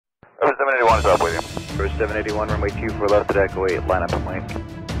781 is up with you. Road 781, runway 24 left at Echo 8, line up and wait.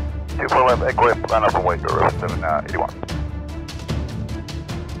 24 left, Echo 8, line up and wait to road 781.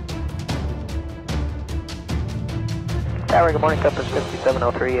 Tower, good morning, Compass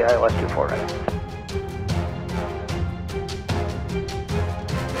 5703, ILS 24 right.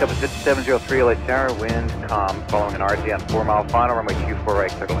 Compass 5703, Light Tower, wind, calm, following an RZ on 4 mile final, runway 24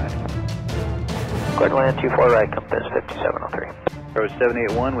 right, clear to land. Clear to land, 24 right, Compass 5703. Road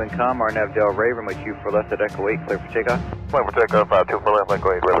 781, wind calm, RNAV Del Rey, runway 24 left at Echo 8, clear for takeoff. Clear for takeoff, 24 left,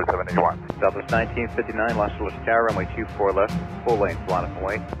 Echo 8, road 781. Southwest 1959, Los Angeles Tower, runway 24 left, full lane, line up and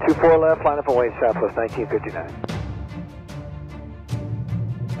wait. 24 left, line up and wait, Southwest 1959.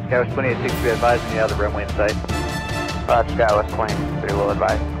 Skywest 2860, be advised when you have the runway in sight. Roger, Skywest 20, pretty low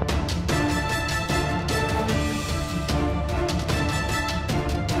advice.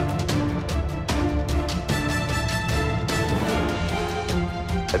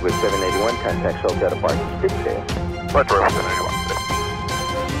 With 781, contact Hotel Department. Speak to Roger, road 781.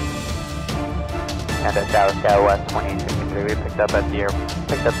 And at Dallas Skywest 2863, we picked up the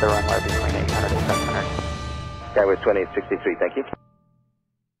runway between 800 and 700. Skywest 2863, thank you.